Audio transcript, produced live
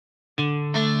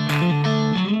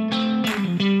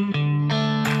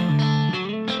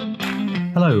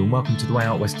Hello and welcome to the Way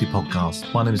Out Westy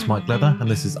podcast. My name is Mike Leather and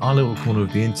this is our little corner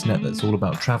of the internet that's all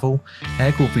about travel,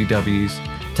 air-cooled VWs,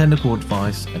 technical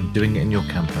advice and doing it in your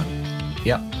camper.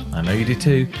 Yep, I know you do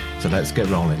too, so let's get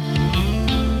rolling.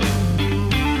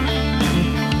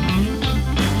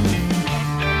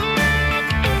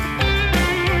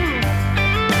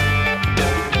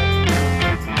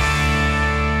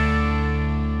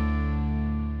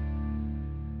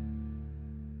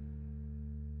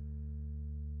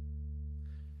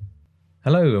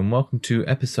 Hello and welcome to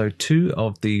episode 2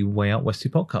 of the Way Out Westy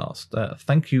podcast.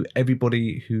 Thank you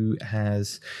everybody who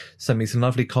has sent me some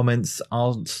lovely comments,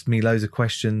 asked me loads of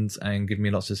questions and given me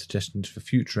lots of suggestions for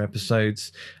future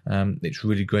episodes. It's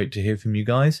really great to hear from you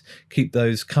guys. Keep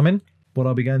those coming. What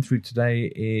I'll be going through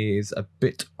today is a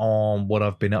bit on what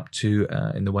I've been up to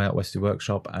in the Way Out Westy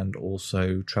workshop and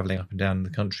also travelling up and down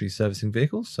the country servicing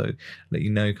vehicles. So let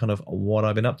you know kind of what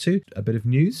I've been up to, a bit of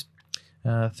news.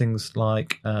 Things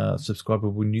like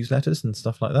subscribable newsletters and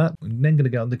stuff like that. I'm then going to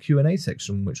get on the Q&A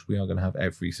section, which we are going to have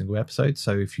every single episode.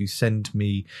 So if you send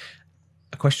me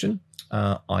a question,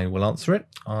 I will answer it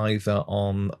either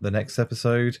on the next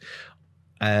episode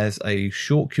as a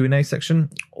short Q&A section,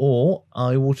 or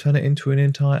I will turn it into an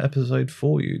entire episode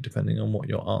for you, depending on what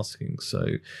you're asking. So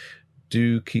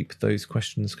do keep those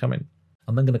questions coming.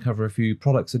 I'm then going to cover a few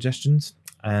product suggestions,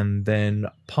 and then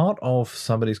part of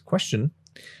somebody's question,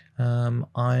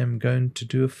 I am going to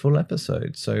do a full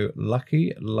episode, so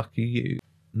lucky you.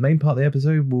 The main part of the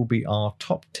episode will be our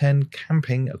top 10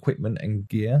 camping equipment and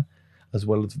gear, as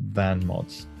well as van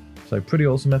mods. So pretty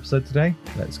awesome episode today.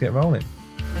 Let's get rolling.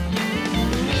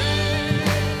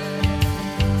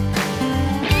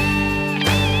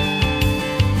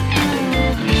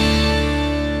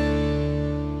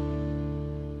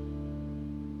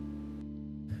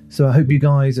 So I hope you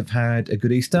guys have had a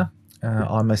good Easter.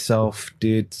 I myself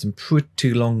did some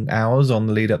pretty long hours on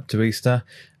the lead up to Easter,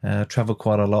 travelled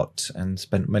quite a lot and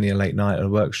spent many a late night at a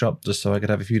workshop just so I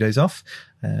could have a few days off.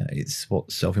 It's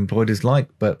what self-employed is like,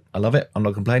 but I love it. I'm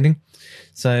not complaining.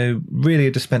 So really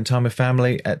I just spent time with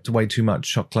family, ate way too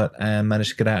much chocolate and managed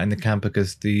to get out in the camper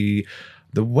because the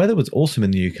weather was awesome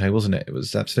in the UK, wasn't it? It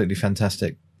was absolutely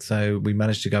fantastic. So we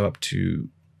managed to go up to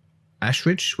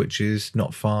Ashridge, which is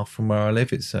not far from where I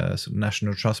live. It's a sort of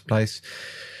National Trust place.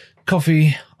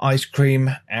 Coffee, ice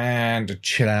cream, and a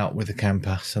chill out with the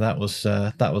camper. So that was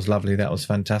lovely. That was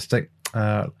fantastic.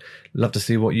 Love to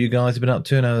see what you guys have been up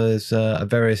to. I know there's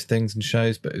various things and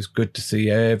shows, but it was good to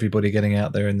see everybody getting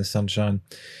out there in the sunshine.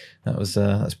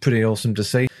 That's pretty awesome to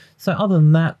see. So other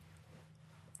than that,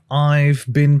 I've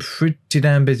been pretty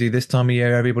damn busy this time of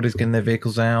year. Everybody's getting their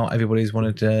vehicles out. Everybody's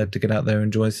wanted to get out there and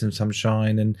enjoy some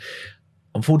sunshine, and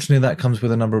unfortunately, that comes with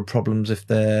a number of problems if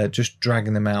they're just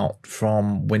dragging them out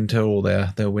from winter or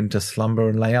their winter slumber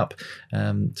and layup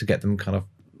to get them kind of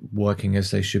working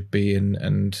as they should be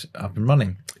and up and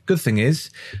running. Good thing is,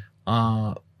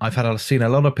 I've seen a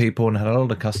lot of people and had a lot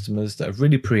of customers that have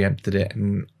really preempted it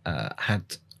and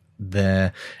had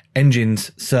their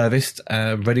engines serviced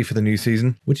ready for the new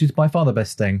season, which is by far the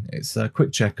best thing. It's a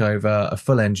quick check over, a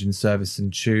full engine service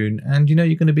and tune, and you know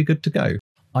you're going to be good to go.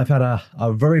 I've had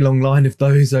a very long line of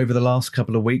those over the last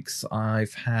couple of weeks.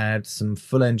 I've had some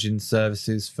full engine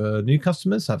services for new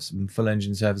customers. I have some full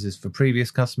engine services for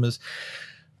previous customers.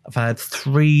 I've had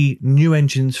 3 new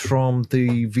engines from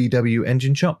the VW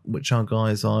engine shop, which are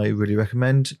guys I really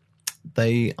recommend.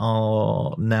 They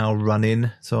are now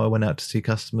run-in, so I went out to see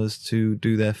customers to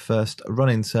do their first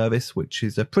run-in service, which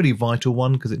is a pretty vital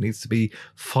one because it needs to be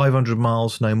 500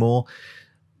 miles, no more,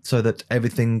 so that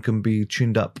everything can be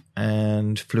tuned up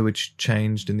and fluids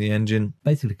changed in the engine,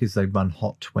 basically because they run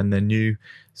hot when they're new.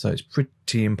 So it's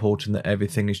pretty important that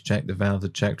everything is checked, the valves are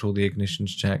checked, all the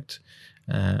ignition's checked,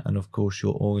 and of course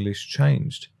your oil is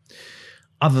changed.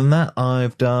 Other than that,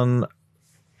 I've done,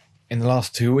 in the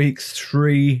last 2 weeks,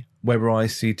 3 Weber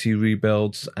ICT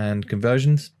rebuilds and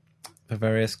conversions for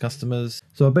various customers.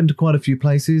 So I've been to quite a few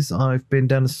places. I've been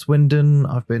down to Swindon,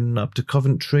 I've been up to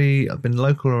Coventry, I've been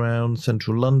local around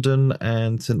central London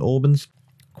and St Albans.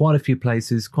 Quite a few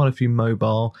places, quite a few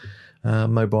mobile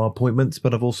appointments,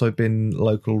 but I've also been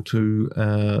local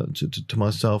to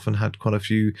myself and had quite a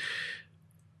few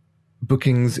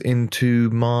bookings into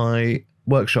my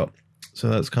workshop. So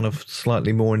that's kind of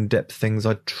slightly more in-depth things.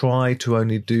 I try to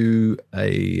only do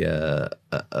a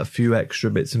few extra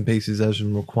bits and pieces as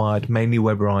required, mainly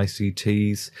Weber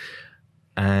ICTs,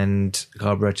 and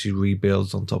carburetor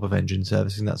rebuilds on top of engine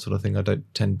servicing, that sort of thing. I don't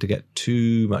tend to get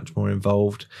too much more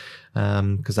involved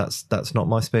because that's not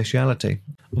my speciality.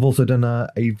 I've also done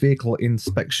a vehicle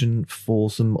inspection for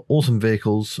some awesome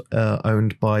vehicles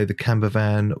owned by the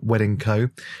Campervan Wedding Co.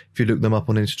 If you look them up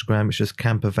on Instagram, it's just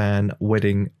Campervan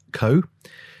Wedding Co.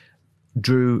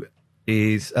 Drew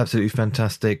is absolutely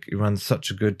fantastic. He runs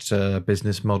such a good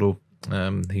business model.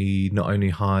 He not only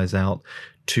hires out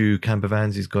 2 camper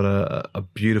vans, he's got a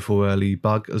beautiful early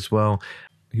Bug as well.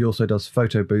 He also does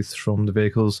photo booths from the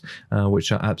vehicles,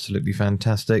 which are absolutely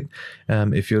fantastic.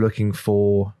 If you're looking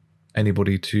for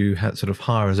anybody to sort of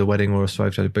hire as a wedding or a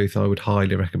photo booth, I would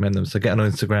highly recommend them. So get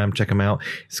on Instagram, check them out.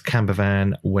 It's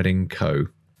Campervan Wedding Co.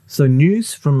 So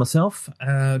news from myself,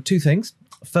 2 things.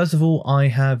 First of all, I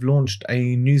have launched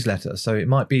a newsletter. So it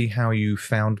might be how you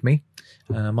found me.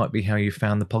 Might be how you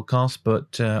found the podcast,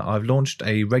 but I've launched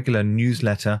a regular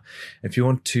newsletter. If you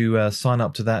want to sign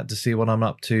up to that to see what I'm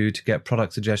up to get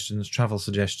product suggestions, travel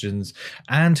suggestions,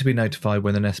 and to be notified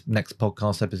when the next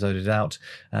podcast episode is out,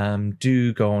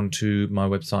 do go on to my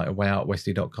website at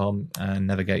wayoutwesty.com and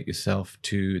navigate yourself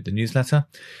to the newsletter.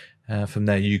 From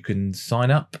there, you can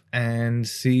sign up and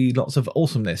see lots of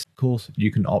awesomeness. Of course,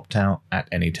 you can opt out at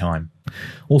any time.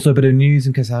 Also, a bit of news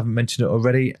in case I haven't mentioned it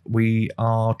already. We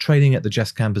are trading at the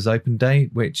Just Campers Open Day,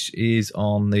 which is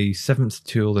on the 7th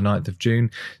till the 9th of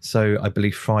June. So I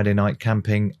believe Friday night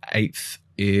camping, 8th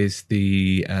is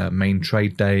the main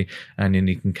trade day, and then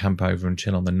you can camp over and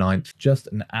chill on the 9th. Just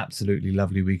an absolutely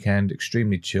lovely weekend,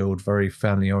 extremely chilled, very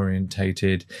family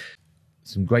orientated.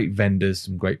 Some great vendors,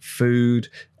 some great food,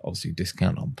 obviously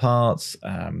discount on parts.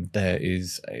 There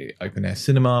is a open air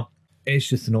cinema. It's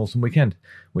just an awesome weekend,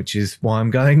 which is why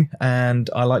I'm going. And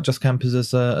I like Just Campers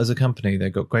as a company.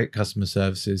 They've got great customer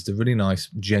services. They're really nice,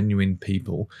 genuine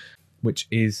people, which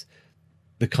is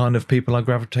the kind of people I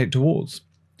gravitate towards.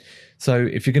 So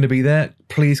if you're going to be there,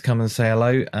 please come and say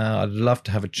hello. I'd love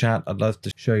to have a chat. I'd love to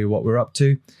show you what we're up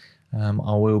to.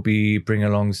 I will be bringing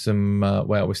along some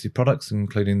Way Out Westy products,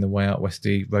 including the Way Out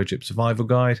Westy Road Trip Survival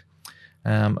Guide,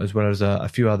 as well as a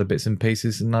few other bits and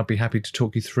pieces. And I'd be happy to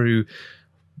talk you through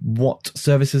what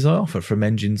services I offer, from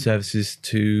engine services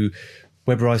to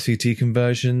Weber ICT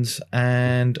conversions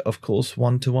and, of course,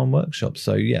 one-to-one workshops.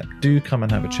 So, yeah, do come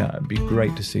and have a chat. It'd be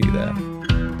great to see you there.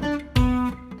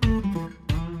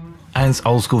 As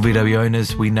old school VW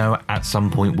owners, we know at some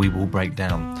point we will break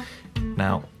down.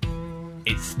 Now,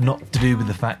 it's not to do with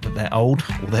the fact that they're old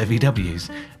or they're VWs.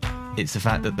 It's the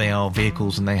fact that they are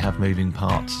vehicles and they have moving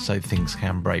parts, so things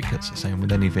can break. It's the same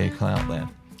with any vehicle out there.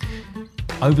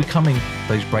 Overcoming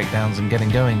those breakdowns and getting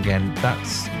going again,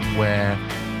 that's where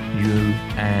you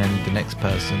and the next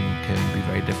person can be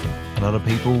very different. A lot of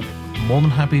people more than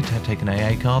happy to take an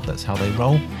AA card, that's how they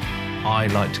roll. I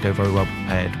like to go very well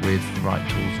prepared with the right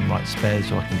tools and right spares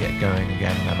so I can get going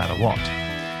again no matter what.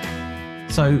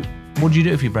 So what do you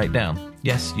do if you break down?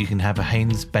 Yes, you can have a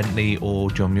Haynes, Bentley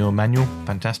or John Muir manual,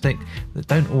 fantastic, but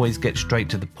don't always get straight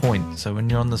to the point. So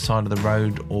when you're on the side of the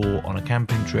road or on a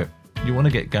camping trip, you want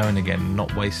to get going again,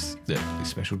 not waste the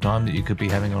special time that you could be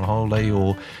having on holiday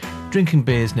or drinking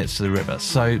beers next to the river.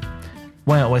 So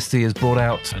Way Out Westy has brought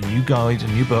out a new guide, a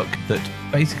new book that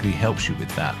basically helps you with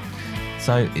that.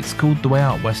 So it's called the Way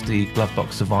Out Westy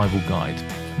Glovebox Survival Guide.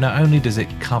 Not only does it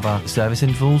cover service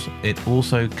intervals, it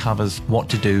also covers what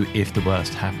to do if the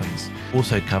worst happens.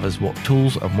 Also covers what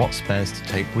tools and what spares to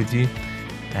take with you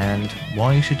and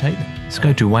why you should take them. So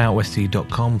go to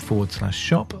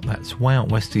wayoutwesty.com/shop. That's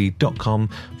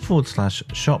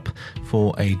wayoutwesty.com/shop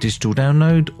for a digital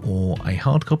download or a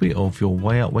hard copy of your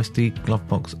Way Out Westy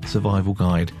Glovebox Survival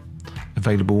Guide.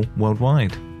 Available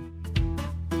worldwide.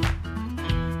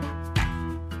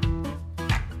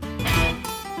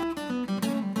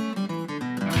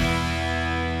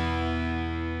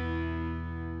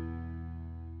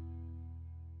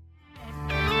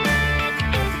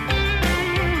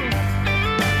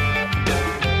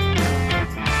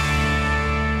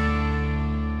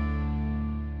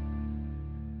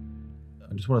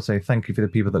 I just want to say thank you for the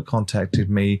people that contacted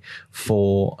me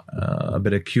for a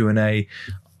bit of Q&A.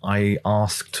 I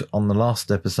asked on the last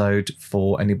episode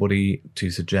for anybody to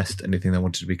suggest anything they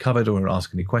wanted to be covered or ask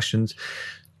any questions.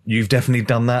 You've definitely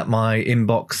done that. My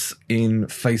inbox in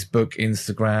Facebook,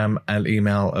 Instagram, and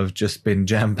email have just been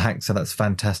jam-packed, so that's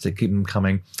fantastic. Keep them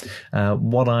coming.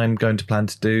 What I'm going to plan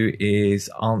to do is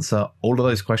answer all of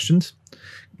those questions.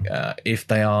 If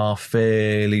they are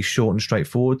fairly short and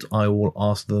straightforward, I will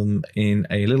ask them in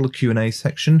a little Q&A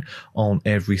section on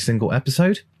every single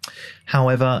episode.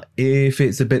 However, if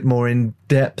it's a bit more in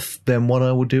depth, then what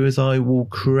I will do is I will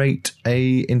create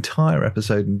an entire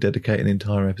episode and dedicate an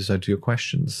entire episode to your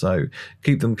questions. So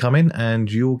keep them coming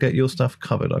and you'll get your stuff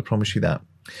covered. I promise you that.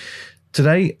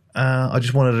 Today, I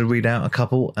just wanted to read out a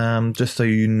couple, just so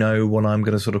you know what I'm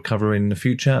going to sort of cover in the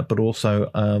future, but also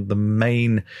the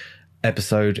main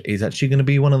episode is actually going to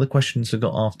be one of the questions I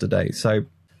got asked today. So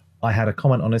I had a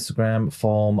comment on Instagram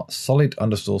from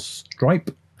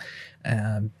solid_stripe,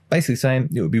 basically saying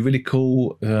it would be really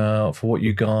cool for what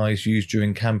you guys use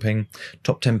during camping,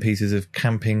 top 10 pieces of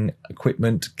camping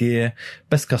equipment, gear,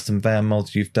 best custom van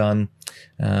mods you've done.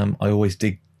 I always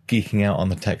dig geeking out on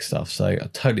the tech stuff, so I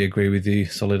totally agree with you,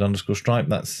 solid_stripe.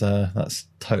 That's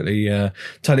totally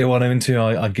what I'm into.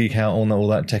 I geek out on all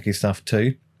that techie stuff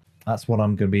too. That's what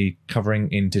I'm going to be covering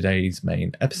in today's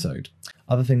main episode.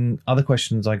 Other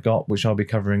questions I got, which I'll be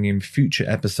covering in future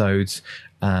episodes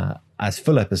as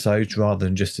full episodes rather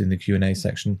than just in the Q&A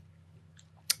section.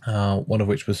 One of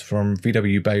which was from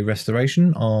VW Bay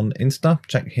Restoration on Insta.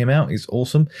 Check him out, he's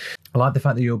awesome. I like the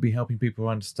fact that you'll be helping people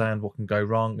understand what can go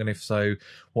wrong, and if so,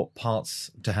 what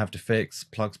parts to have to fix,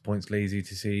 plugs, points, easy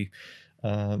to see.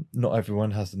 Not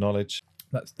everyone has the knowledge.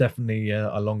 That's definitely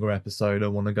a longer episode. I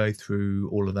want to go through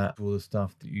all of that, all the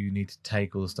stuff that you need to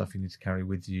take, all the stuff you need to carry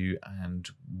with you, and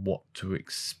what to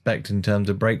expect in terms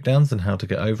of breakdowns and how to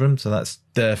get over them. So that's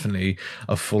definitely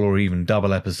a full or even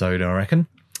double episode, I reckon.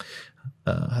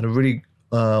 Had a really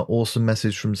awesome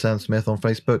message from Sam Smith on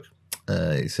Facebook.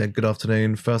 He said, "Good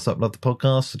afternoon. First up, love the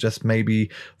podcast. Suggest maybe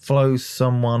follow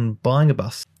someone buying a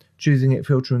bus, choosing it,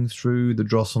 filtering through the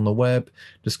dross on the web,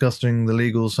 discussing the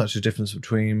legals, such as difference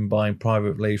between buying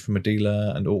privately from a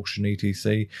dealer and auction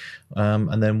etc.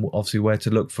 And then obviously where to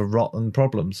look for rot and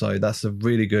problems." So that's a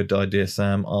really good idea,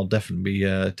 Sam. I'll definitely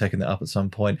be taking that up at some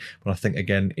point. But I think,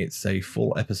 again, it's a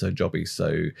full episode jobby,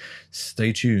 so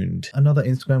stay tuned. Another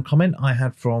Instagram comment I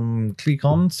had from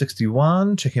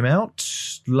Cleacon61. Check him out.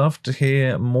 Love to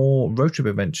hear more road trip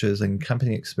adventures and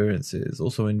camping experiences.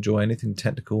 Also enjoy anything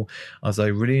technical, as I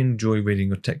really enjoy reading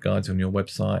your tech guides on your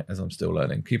website as I'm still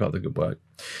learning. Keep up the good work.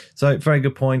 So very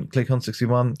good point. Click on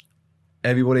 61.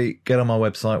 Everybody get on my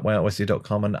website,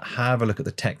 wayoutwesley.com, and have a look at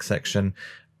the tech section.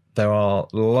 There are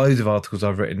loads of articles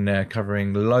I've written there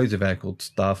covering loads of air-cooled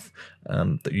stuff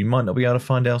that you might not be able to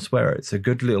find elsewhere. It's a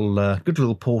good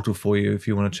little portal for you if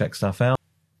you want to check stuff out.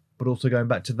 But also going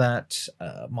back to that,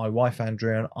 my wife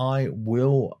Andrea and I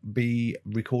will be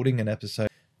recording an episode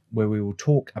where we will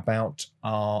talk about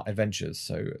our adventures.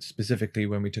 So specifically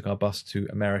when we took our bus to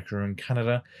America and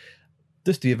Canada,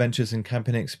 just the adventures and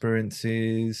camping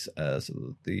experiences,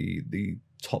 so the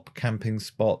top camping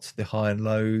spots, the high and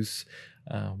lows,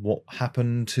 what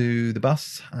happened to the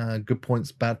bus, good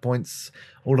points, bad points,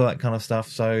 all of that kind of stuff.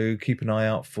 So keep an eye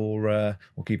out for,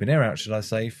 or keep an ear out, should I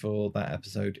say, for that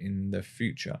episode in the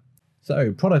future.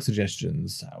 So, product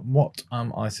suggestions. What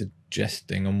am I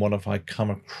suggesting and what have I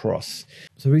come across?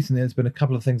 So recently there's been a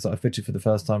couple of things that I fitted for the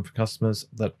first time for customers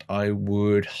that I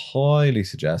would highly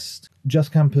suggest.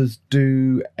 Just Campers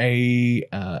do a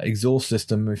exhaust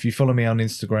system. If you follow me on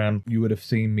Instagram, you would have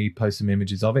seen me post some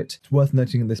images of it. It's worth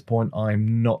noting at this point,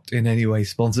 I'm not in any way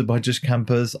sponsored by Just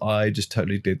Campers. I just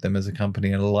totally did them as a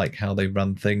company and I like how they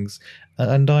run things,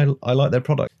 and I like their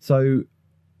product. So,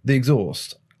 the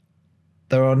exhaust.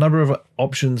 There are a number of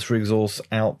options for exhausts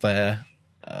out there.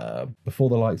 Before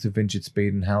the likes of Vintage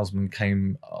Speed and Houseman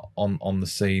came on the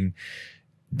scene,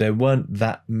 there weren't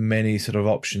that many sort of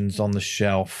options on the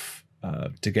shelf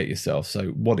to get yourself.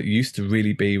 So what it used to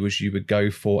really be was you would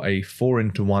go for a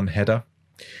 4-into-1 header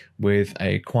with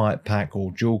a quiet pack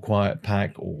or dual quiet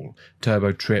pack or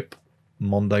turbo trip,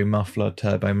 Mondo muffler,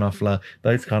 turbo muffler,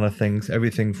 those kind of things.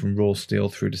 Everything from raw steel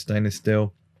through to stainless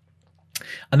steel.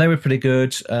 And they were pretty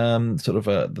good.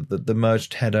 The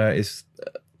merged header is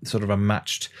sort of a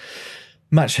matched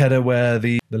header where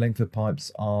the length of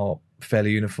pipes are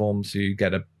fairly uniform, so you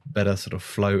get a better sort of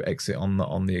flow exit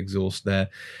on the exhaust there.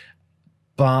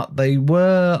 But they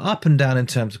were up and down in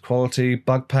terms of quality.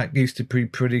 Bug Pack used to be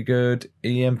pretty good.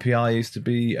 EMPI used to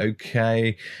be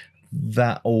okay.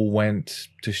 That all went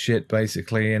to shit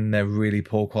basically, and they're really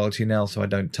poor quality now, so I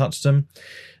don't touch them.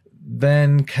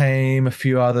 Then came a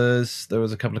few others. There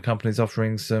was a couple of companies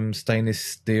offering some stainless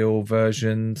steel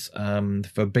versions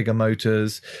for bigger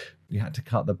motors, You had to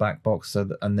cut the back box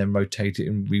and then rotate it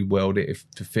and re-weld it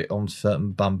to fit on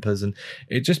certain bumpers, and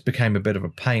it just became a bit of a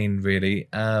pain, really.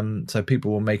 So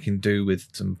people were making do with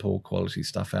some poor quality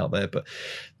stuff out there. But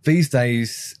these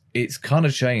days, it's kind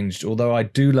of changed. Although I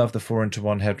do love the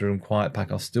 4-in-1 headroom quiet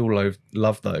pack, I still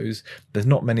love those. There's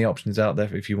not many options out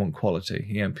there if you want quality.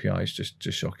 The MPI is just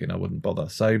shocking. I wouldn't bother.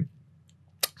 So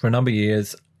for a number of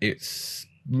years, it's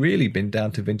really been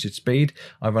down to Vintage Speed.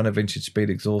 I run a Vintage Speed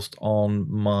exhaust on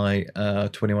my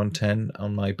 2110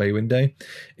 on my bay window.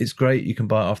 It's great. You can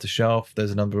buy it off the shelf.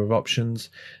 There's a number of options.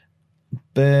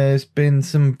 There's been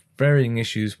some varying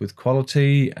issues with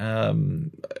quality. I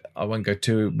won't go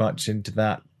too much into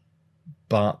that,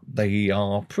 but they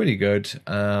are pretty good.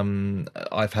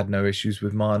 I've had no issues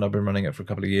with mine. I've been running it for a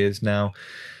couple of years now.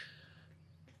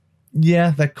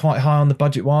 Yeah, they're quite high on the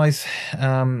budget-wise.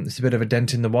 It's a bit of a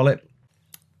dent in the wallet.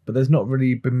 But there's not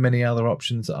really been many other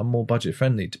options that are more budget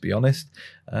friendly, to be honest.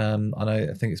 I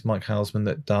think it's Mike Hausman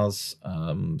that does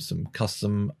some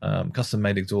custom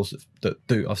made exhausts that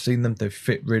do. I've seen them; they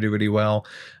fit really, really well.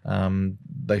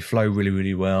 They flow really,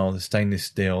 really well. They're stainless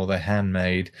steel. They're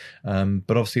handmade.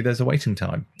 But obviously, there's a waiting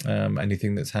time.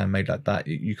 Anything that's handmade like that,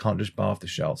 you can't just buy off the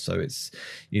shelf. So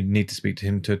you need to speak to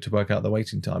him to work out the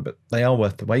waiting time. But they are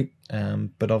worth the wait.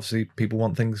 But obviously, people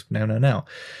want things now.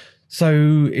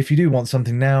 So if you do want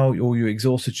something now, or your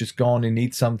exhaust is just gone, you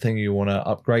need something, you want to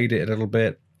upgrade it a little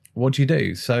bit, what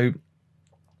do? So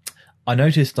I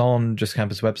noticed on Just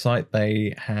Campus website,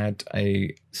 they had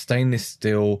a stainless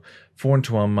steel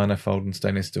 4-in-1 manifold and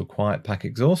stainless steel quiet pack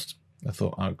exhaust. I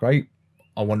thought, oh, great.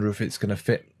 I wonder if it's going to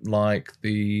fit like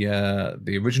the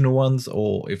original ones,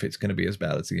 or if it's going to be as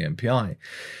bad as the MPI.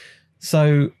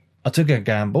 So I took a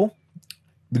gamble.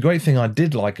 The great thing I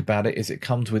did like about it is it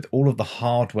comes with all of the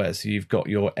hardware. So you've got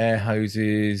your air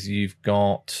hoses, you've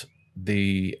got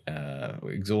the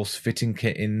exhaust fitting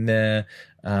kit in there.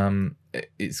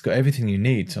 It's got everything you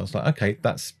need. So I was like, okay,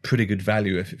 that's pretty good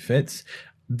value if it fits.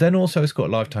 Then also it's got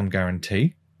a lifetime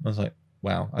guarantee. I was like,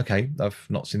 wow, okay, I've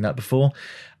not seen that before.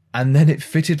 And then it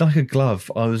fitted like a glove.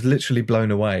 I was literally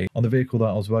blown away. On the vehicle that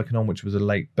I was working on, which was a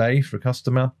Lake Bay for a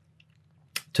customer,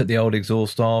 took the old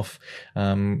exhaust off,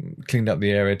 cleaned up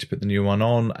the area to put the new one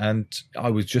on, and I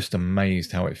was just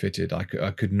amazed how it fitted. I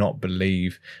could not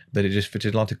believe that it just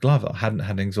fitted like a glove. I hadn't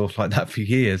had an exhaust like that for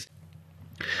years.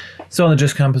 So on the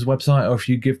Just Campers website, or if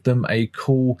you give them a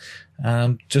call,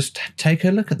 just take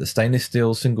a look at the stainless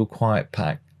steel single quiet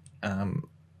pack.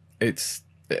 It's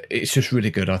just really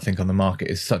good, I think, on the market.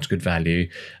 It's such good value.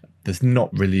 There's not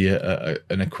really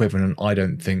an equivalent, I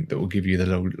don't think, that will give you the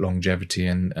longevity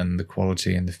and the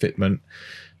quality and the fitment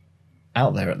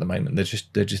out there at the moment. There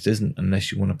just isn't,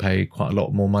 unless you want to pay quite a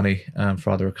lot more money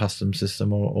for either a custom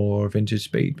system or a Vintage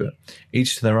Speed. But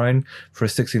each to their own. For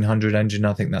a 1600 engine,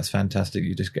 I think that's fantastic.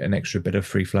 You just get an extra bit of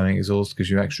free-flowing exhaust,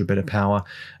 gives you an extra bit of power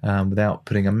without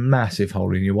putting a massive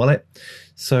hole in your wallet.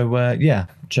 So, yeah,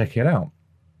 check it out.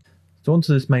 So on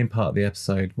to this main part of the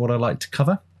episode. What I'd like to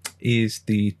cover is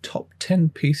the top 10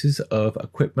 pieces of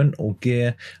equipment or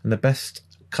gear and the best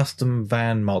custom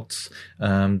van mods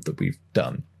that we've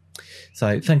done.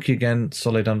 So thank you again,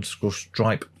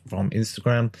 solid_stripe from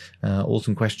Instagram.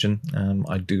 Awesome question.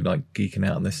 I do like geeking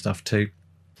out on this stuff too.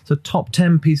 So top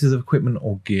 10 pieces of equipment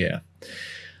or gear.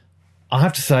 I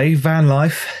have to say, van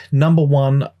life, number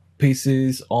one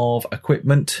pieces of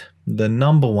equipment, the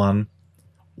number one,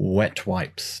 wet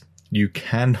wipes. You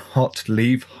cannot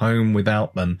leave home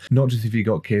without them. Not just if you've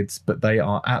got kids, but they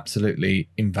are absolutely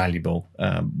invaluable.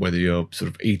 Whether you're sort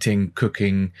of eating,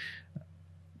 cooking,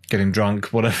 getting drunk,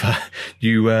 whatever,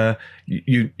 you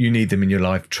need them in your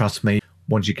life. Trust me.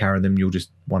 Once you carry them, you'll just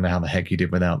wonder how the heck you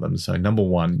did without them. So number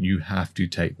one, you have to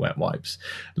take wet wipes.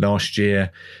 Last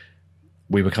year,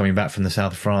 we were coming back from the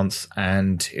south of France,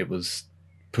 and it was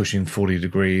pushing 40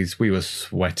 degrees. We were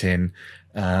sweating.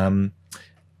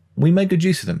 We made good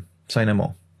use of them. Say no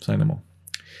more. Say no more.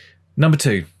 Number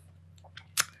two,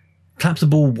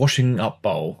 collapsible washing up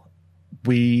bowl.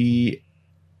 We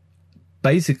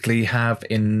basically have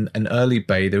in an early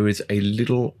bay, there is a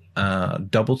little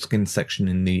double skin section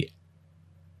in the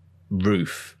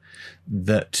roof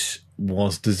that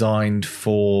was designed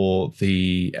for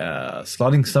the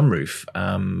sliding sunroof.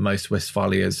 Most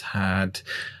Westphalias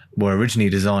were originally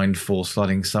designed for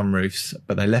sliding sunroofs,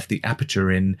 but they left the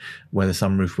aperture in where the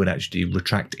sunroof would actually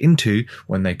retract into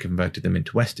when they converted them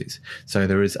into Westies. So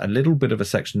there is a little bit of a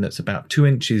section that's about 2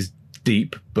 inches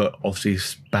deep, but obviously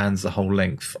spans the whole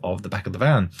length of the back of the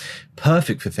van.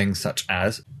 Perfect for things such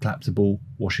as collapsible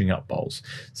washing up bowls.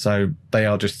 So they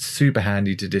are just super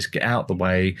handy to just get out the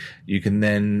way. You can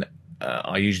then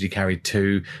I usually carry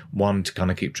two, one to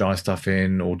kind of keep dry stuff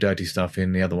in or dirty stuff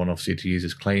in, the other one obviously to use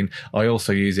as clean. I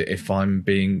also use it if I'm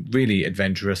being really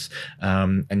adventurous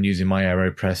and using my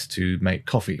AeroPress to make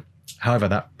coffee. However,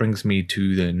 that brings me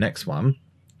to the next one.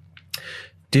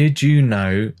 Did you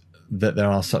know that there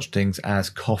are such things as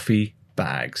coffee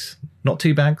bags? Not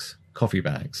tea bags, coffee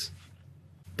bags.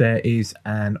 There is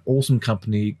an awesome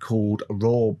company called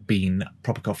Raw Bean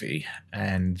Proper Coffee,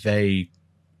 and they've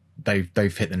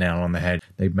hit the nail on the head.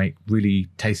 They make really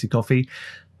tasty coffee.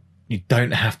 You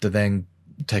don't have to then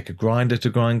take a grinder to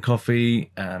grind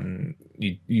coffee.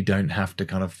 You don't have to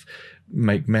kind of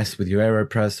make mess with your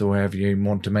AeroPress or wherever you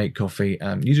want to make coffee.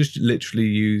 You just literally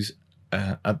use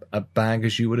a bag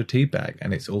as you would a tea bag,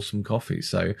 and it's awesome coffee.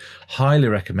 So highly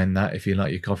recommend that if you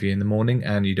like your coffee in the morning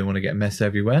and you don't want to get mess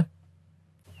everywhere.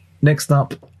 Next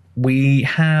up, we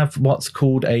have what's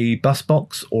called a bus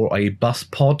box or a bus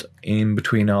pod in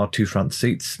between our two front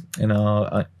seats in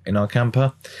our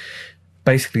camper.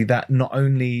 Basically, that not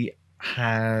only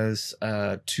has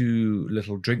two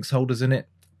little drinks holders in it,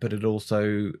 but it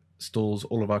also stores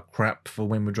all of our crap for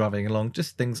when we're driving along.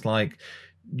 Just things like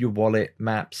your wallet,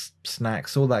 maps,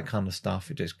 snacks, all that kind of stuff.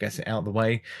 It just gets it out of the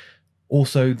way.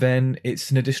 Also, then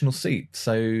it's an additional seat.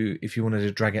 So if you wanted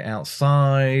to drag it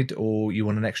outside or you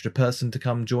want an extra person to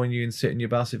come join you and sit in your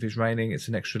bus if it's raining, it's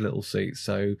an extra little seat.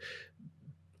 So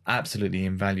absolutely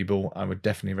invaluable. I would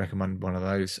definitely recommend one of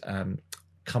those.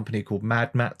 Company called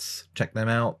Mad Mats. Check them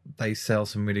out. They sell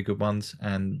some really good ones,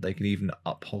 and they can even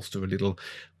upholster a little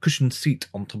cushioned seat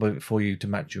on top of it for you to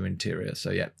match your interior. So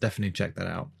yeah, definitely check that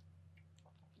out.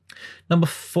 Number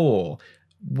 4.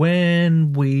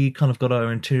 When we kind of got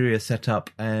our interior set up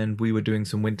and we were doing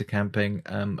some winter camping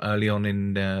early on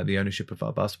in the ownership of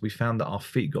our bus, we found that our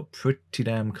feet got pretty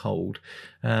damn cold.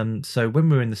 So when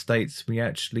we were in the States, we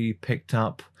actually picked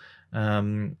up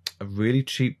a really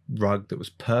cheap rug that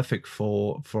was perfect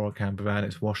for our camper van.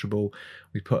 It's washable.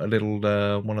 We put a little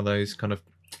one of those kind of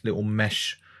little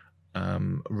mesh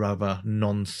rubber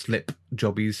non-slip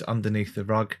jobbies underneath the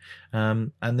rug,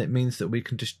 and it means that we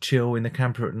can just chill in the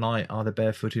camper at night, either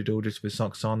barefooted or just with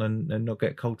socks on, and not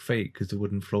get cold feet, because the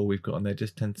wooden floor we've got on there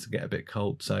just tends to get a bit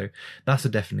cold. So that's a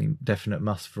definite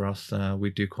must for us. We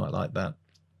do quite like that.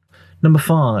 Number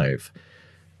 5.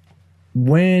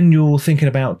 When you're thinking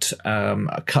about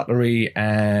cutlery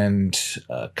and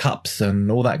cups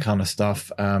and all that kind of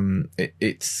stuff,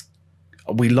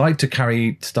 we like to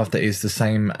carry stuff that is the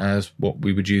same as what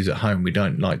we would use at home. We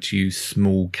don't like to use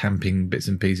small camping bits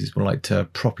and pieces. We like to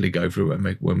properly go through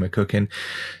it when we're cooking.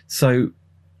 So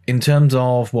in terms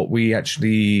of what we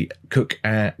actually cook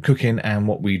in and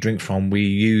what we drink from, we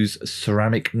use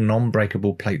ceramic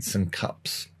non-breakable plates and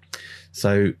cups.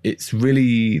 So it's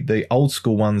really the old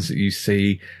school ones that you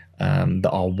see that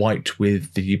are white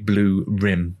with the blue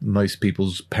rim. Most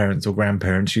people's parents or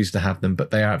grandparents used to have them,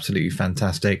 but they are absolutely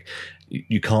fantastic.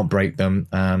 You can't break them.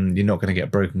 You're not going to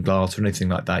get broken glass or anything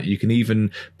like that. You can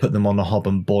even put them on a hob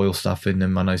and boil stuff in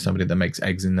them. I know somebody that makes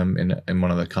eggs in them in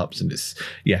one of the cups, and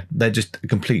they're just a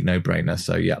complete no-brainer.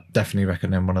 So yeah, definitely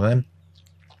recommend one of them.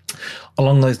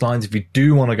 Along those lines, if you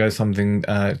do want to go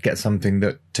get something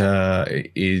that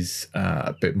is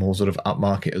a bit more sort of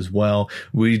upmarket as well,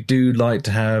 we do like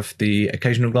to have the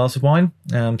occasional glass of wine,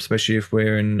 especially if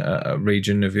we're in a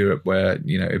region of Europe where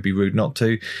it'd be rude not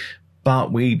to.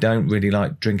 But we don't really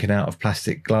like drinking out of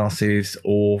plastic glasses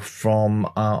or from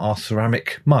our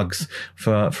ceramic mugs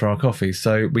for our coffee.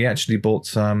 So we actually bought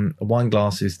some wine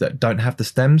glasses that don't have the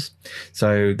stems.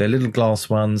 So they're little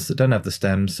glass ones that don't have the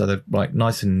stems. So they're like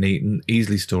nice and neat and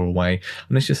easily store away.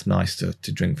 And it's just nice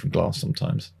to drink from glass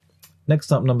sometimes.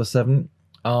 Next up, number 7,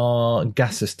 our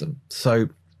gas system. So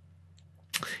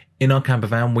in our camper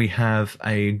van, we have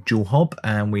a dual hob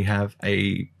and we have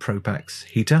a Propax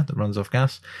heater that runs off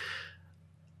gas.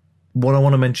 What I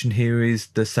want to mention here is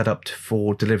the setup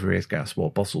for delivery as gas,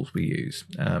 what bottles we use,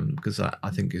 because I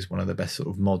think is one of the best sort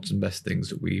of mods and best things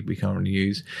that we currently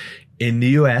use. In the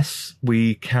US,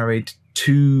 we carried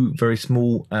 2 very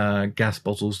small gas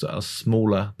bottles that are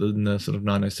smaller than the sort of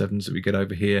 907s that we get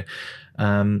over here.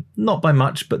 Not by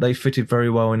much, but they fitted very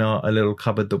well in a little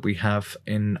cupboard that we have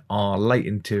in our late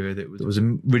interior that was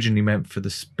originally meant for the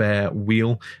spare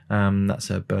wheel. That's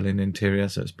a Berlin interior,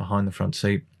 so it's behind the front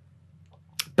seat.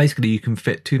 Basically, you can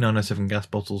fit 2 907 gas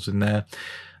bottles in there.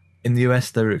 In the US,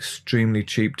 they're extremely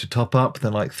cheap to top up. They're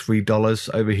like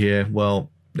 $3. Over here, well,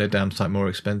 they're damn sight more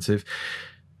expensive.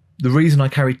 The reason I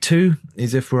carry 2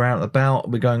 is if we're out and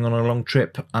about, we're going on a long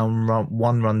trip and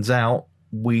one runs out,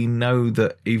 we know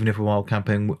that even if we're wild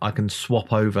camping, I can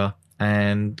swap over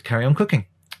and carry on cooking.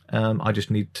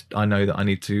 I know that I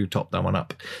need to top that one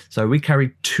up. So we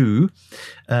carry 2.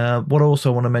 What I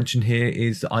also want to mention here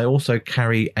is I also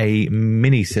carry a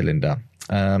mini cylinder.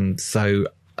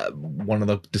 One of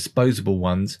the disposable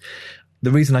ones.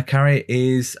 The reason I carry it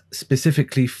is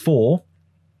specifically for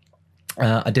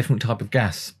a different type of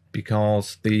gas,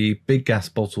 because the big gas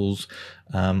bottles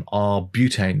are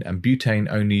butane, and butane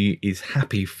only is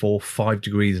happy for 5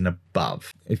 degrees and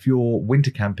above. If you're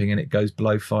winter camping and it goes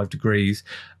below 5 degrees,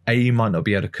 A, you might not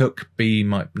be able to cook, B, you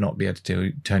might not be able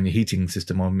to turn your heating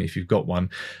system on if you've got one,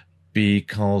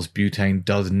 because butane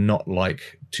does not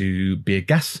like to be a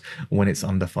gas when it's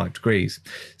under 5 degrees.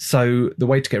 So the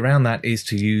way to get around that is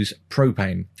to use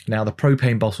propane. Now, the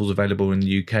propane bottles available in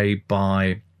the UK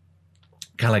by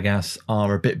Calagas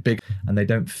are a bit big, and they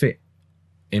don't fit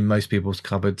in most people's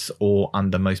cupboards or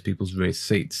under most people's rear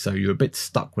seats. So you're a bit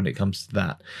stuck when it comes to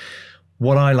that.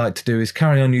 What I like to do is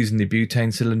carry on using the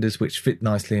butane cylinders, which fit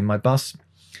nicely in my bus.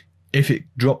 If it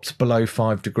drops below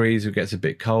 5 degrees or gets a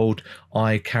bit cold,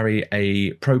 I carry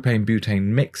a propane-butane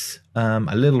mix, a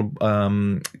little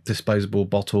disposable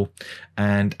bottle,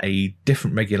 and a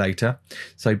different regulator.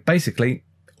 So basically,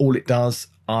 all it does,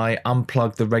 I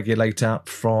unplug the regulator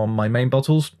from my main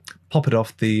bottles, pop it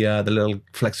off the little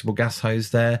flexible gas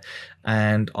hose there,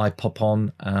 and I pop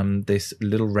on this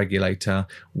little regulator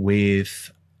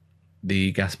with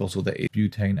the gas bottle that is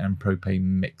butane and propane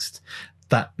mixed.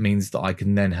 That means that I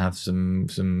can then have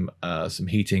some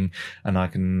heating, and I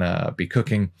can be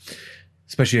cooking,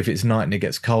 especially if it's night and it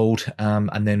gets cold.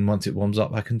 And then once it warms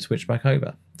up, I can switch back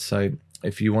over. So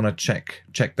if you want to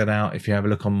check that out, if you have a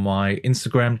look on my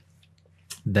Instagram,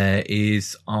 there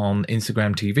is on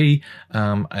Instagram TV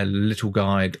a little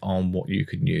guide on what you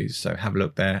can use. So have a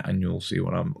look there, and you'll see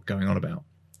what I'm going on about.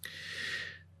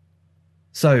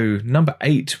 So number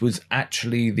 8 was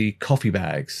actually the coffee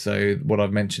bags. So what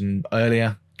I've mentioned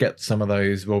earlier, get some of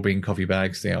those Wellbeing coffee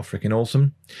bags. They are freaking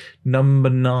awesome. Number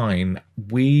 9,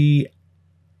 we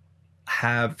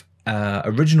have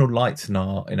original lights in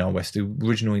our West,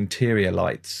 original interior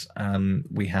lights.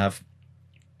 We have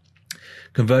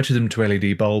converted them to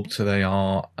LED bulbs, so they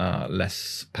are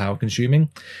less power consuming.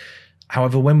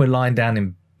 However, when we're lying down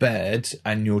in bed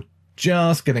and you're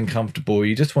just getting comfortable,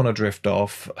 you just want to drift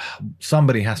off,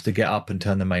 somebody has to get up and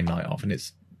turn the main light off, and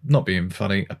it's, not being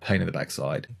funny, a pain in the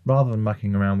backside. Rather than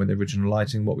mucking around with the original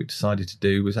lighting, what we decided to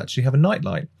do was actually have a night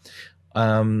light.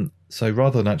 So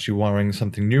rather than actually wiring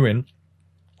something new in,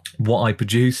 what I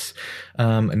produce,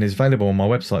 and is available on my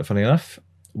website, funny enough,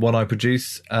 what I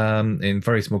produce in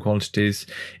very small quantities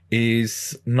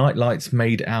is night lights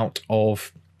made out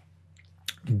of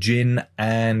gin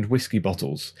and whiskey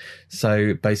bottles.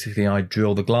 So basically I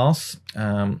drill the glass,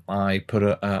 I put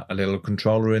a little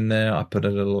controller in there, I put a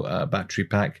little battery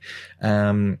pack,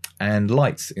 and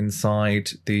lights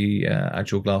inside the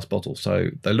actual glass bottle. So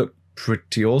they look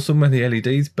pretty awesome with the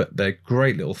LEDs, but they're a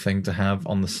great little thing to have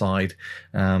on the side,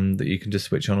 that you can just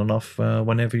switch on and off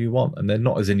whenever you want, and they're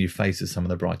not as in your face as some of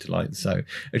the brighter lights. So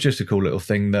it's just a cool little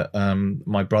thing that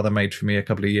my brother made for me a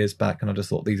couple of years back, and I just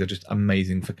thought these are just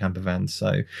amazing for camper vans,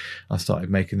 so I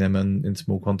started making them in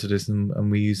small quantities,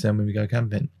 and we use them when we go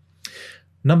camping.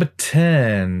 Number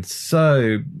 10.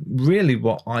 So really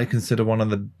what I consider one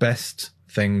of the best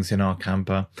things in our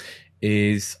camper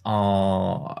is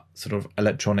our sort of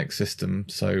electronic system.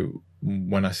 So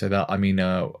when I say that, I mean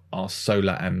our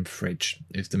solar and fridge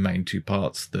is the main 2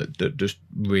 parts that just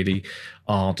really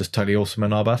are just totally awesome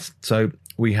in our bus. So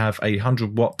we have a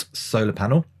 100-watt solar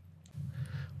panel,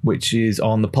 which is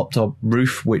on the pop-top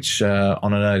roof, which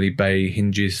on an early bay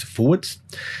hinges forwards.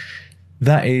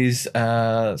 That is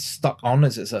stuck on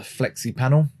as it's a flexi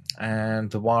panel, and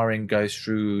the wiring goes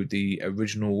through the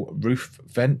original roof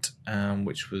vent,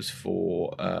 which was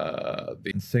for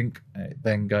the sink. It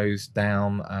then goes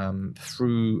down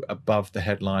through above the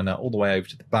headliner all the way over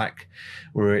to the back,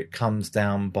 where it comes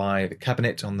down by the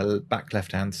cabinet on the back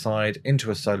left-hand side into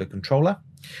a solar controller.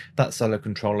 That solar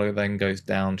controller then goes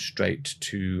down straight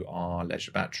to our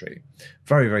leisure battery.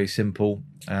 Very, very simple,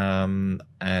 and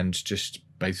just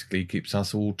basically keeps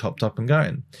us all topped up and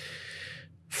going.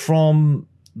 From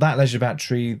that leisure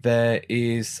battery, there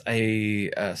is a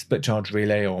split charge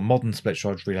relay, or a modern split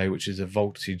charge relay, which is a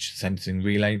voltage sensing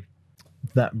relay.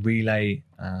 That relay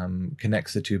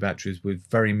connects the 2 batteries with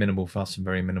very minimal fuss and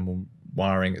very minimal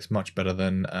wiring. It's much better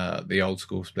than the old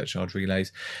school split charge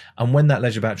relays. And when that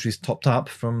leisure battery is topped up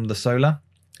from the solar,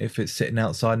 if it's sitting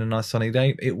outside on a nice sunny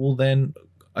day, it will then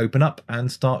open up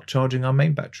and start charging our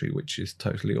main battery, which is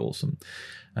totally awesome.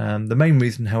 The main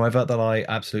reason, however, that I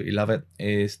absolutely love it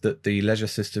is that the leisure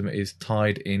system is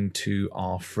tied into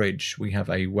our fridge. We have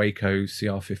a Waco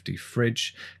CR50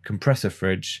 fridge, compressor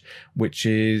fridge, which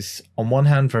is on one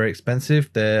hand very expensive.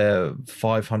 They're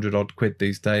 500 odd quid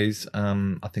these days.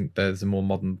 I think there's a more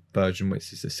modern version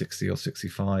which is a 60 or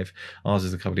 65. Ours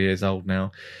is a couple of years old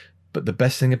now. But the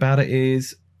best thing about it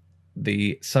is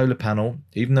the solar panel,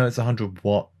 even though it's 100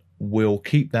 watt, will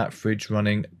keep that fridge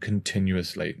running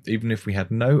continuously. Even if we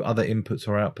had no other inputs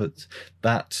or outputs,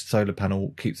 that solar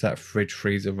panel keeps that fridge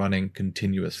freezer running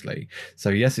continuously. So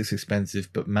yes, it's expensive,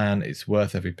 but man, it's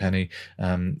worth every penny,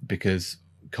 because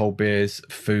cold beers,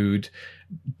 food,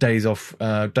 days off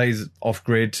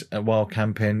grid while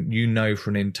camping, for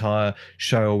an entire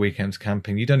show or weekend's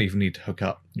camping, you don't even need to hook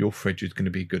up. Your fridge is going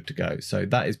to be good to go. So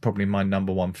that is probably my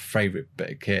number one favorite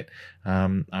bit of kit,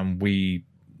 and we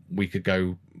could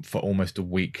go for almost a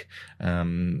week,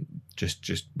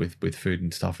 just with food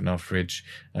and stuff in our fridge,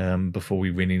 before we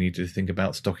really need to think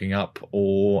about stocking up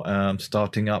or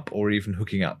starting up or even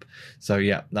hooking up. So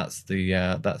yeah, that's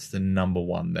the number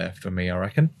one there for me, I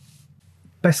reckon.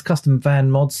 Best custom van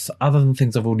mods, other than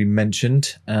things I've already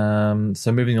mentioned.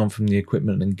 So moving on from the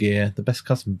equipment and gear, the best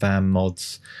custom van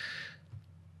mods.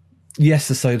 Yes,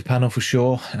 the solar panel for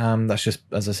sure. That's just,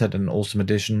 as I said, an awesome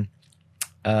addition.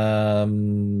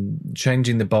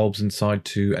 Changing the bulbs inside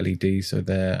to LED so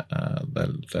they're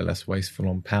less wasteful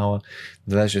on power.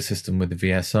 The leisure system with the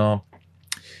VSR.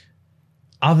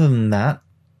 Other than that,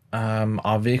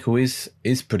 our vehicle is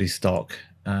pretty stock,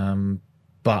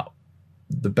 but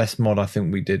the best mod I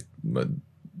think we did,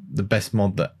 the best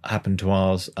mod that happened to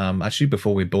ours, actually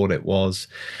before we bought it, was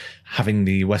having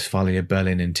the Westfalia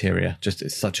Berlin interior. Just,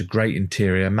 it's such a great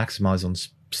interior, maximise on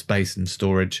space and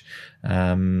storage.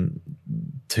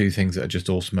 Two things that are just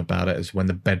awesome about it is when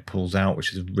the bed pulls out,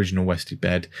 which is original Westie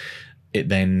bed, it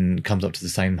then comes up to the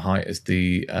same height as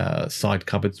the side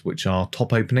cupboards, which are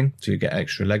top opening, so you get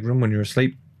extra legroom when you're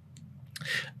asleep.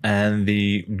 And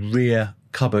the rear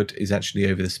cupboard is actually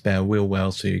over the spare wheel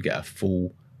well, so you get a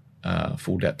full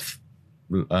depth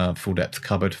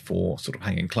cupboard for sort of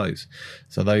hanging clothes.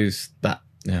 So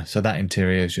that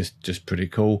interior is just pretty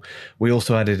cool. We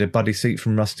also added a buddy seat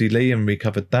from Rusty Lee and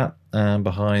recovered that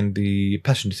behind the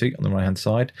passenger seat on the right hand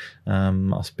side,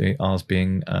 ours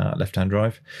being left-hand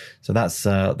drive. So that's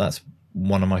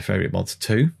one of my favourite mods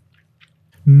too.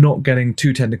 Not getting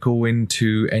too technical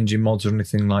into engine mods or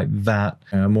anything like that,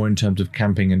 more in terms of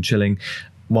camping and chilling.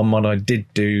 One mod I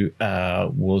did do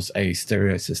was a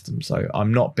stereo system. So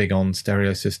I'm not big on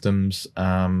stereo systems.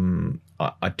 I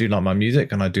do like my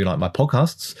music and I do like my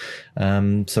podcasts.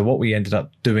 So what we ended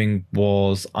up doing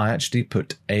was I actually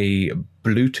put a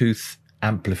Bluetooth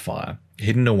amplifier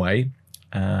hidden away,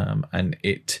 and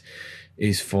it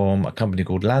is from a company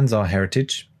called Lanzar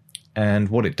Heritage. And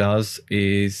what it does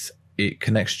is it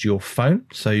connects to your phone,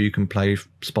 so you can play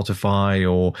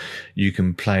Spotify or you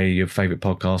can play your favorite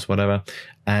podcast, whatever,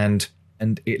 and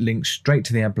it links straight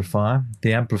to the amplifier.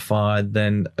 The amplifier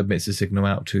then emits a signal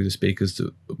out to the speakers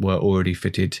that were already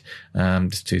fitted,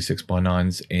 just 2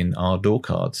 6x9s in our door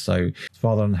cards. So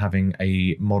rather than having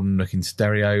a modern looking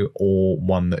stereo or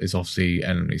one that is obviously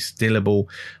eminently stealable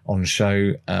on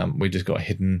show, we just got a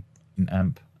hidden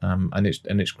amp. And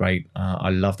it's great. I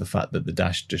love the fact that the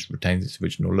dash just retains its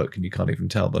original look, and you can't even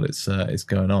tell that it's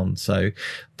going on. So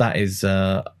that is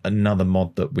another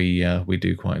mod that we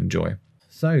do quite enjoy.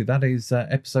 So that is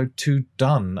episode 2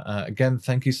 done. Again,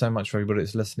 thank you so much for everybody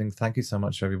that's listening. Thank you so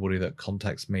much for everybody that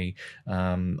contacts me,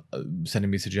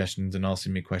 sending me suggestions and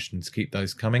asking me questions. Keep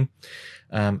those coming.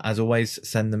 As always,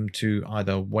 send them to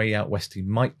either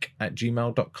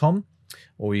wayoutwestymike@gmail.com,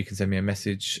 or you can send me a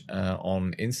message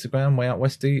on Instagram,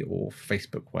 wayoutwesty, or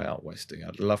Facebook, wayoutwesty.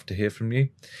 I'd love to hear from you.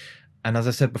 And as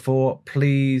I said before,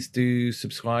 please do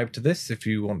subscribe to this if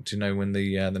you want to know when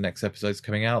the next episode is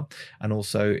coming out. And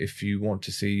also, if you want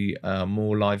to see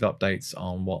more live updates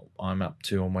on what I'm up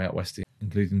to on Way Out Westy,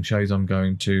 including shows I'm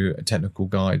going to, technical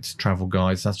guides, travel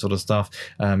guides, that sort of stuff,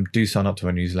 do sign up to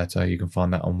our newsletter. You can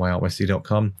find that on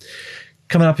wayoutwesty.com.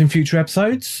 Coming up in future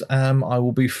episodes, I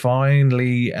will be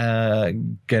finally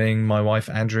getting my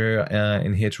wife Andrea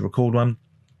in here to record one.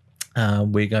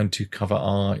 We're going to cover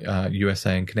our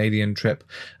USA and Canadian trip.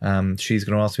 She's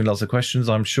going to ask me lots of questions,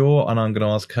 I'm sure, and I'm going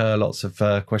to ask her lots of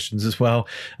questions as well.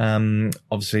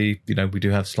 Obviously, we do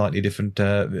have slightly different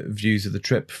views of the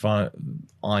trip.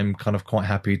 I'm kind of quite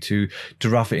happy to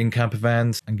rough it in camper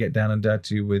vans and get down and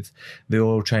dirty with the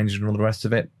oil change and all the rest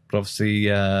of it. But obviously,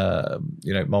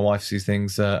 my wife sees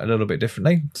things a little bit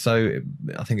differently. So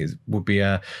I think it would be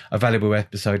a valuable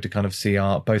episode to kind of see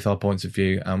both our points of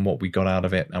view and what we got out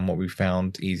of it and what we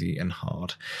found easy and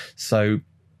hard. So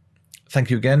thank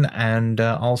you again, and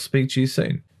I'll speak to you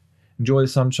soon. Enjoy the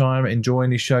sunshine, enjoy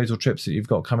any shows or trips that you've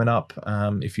got coming up.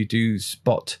 If you do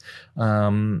spot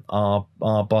our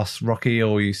boss Rocky,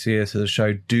 or you see us at a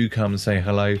show, do come and say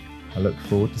hello. I look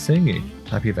forward to seeing you.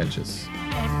 Happy adventures.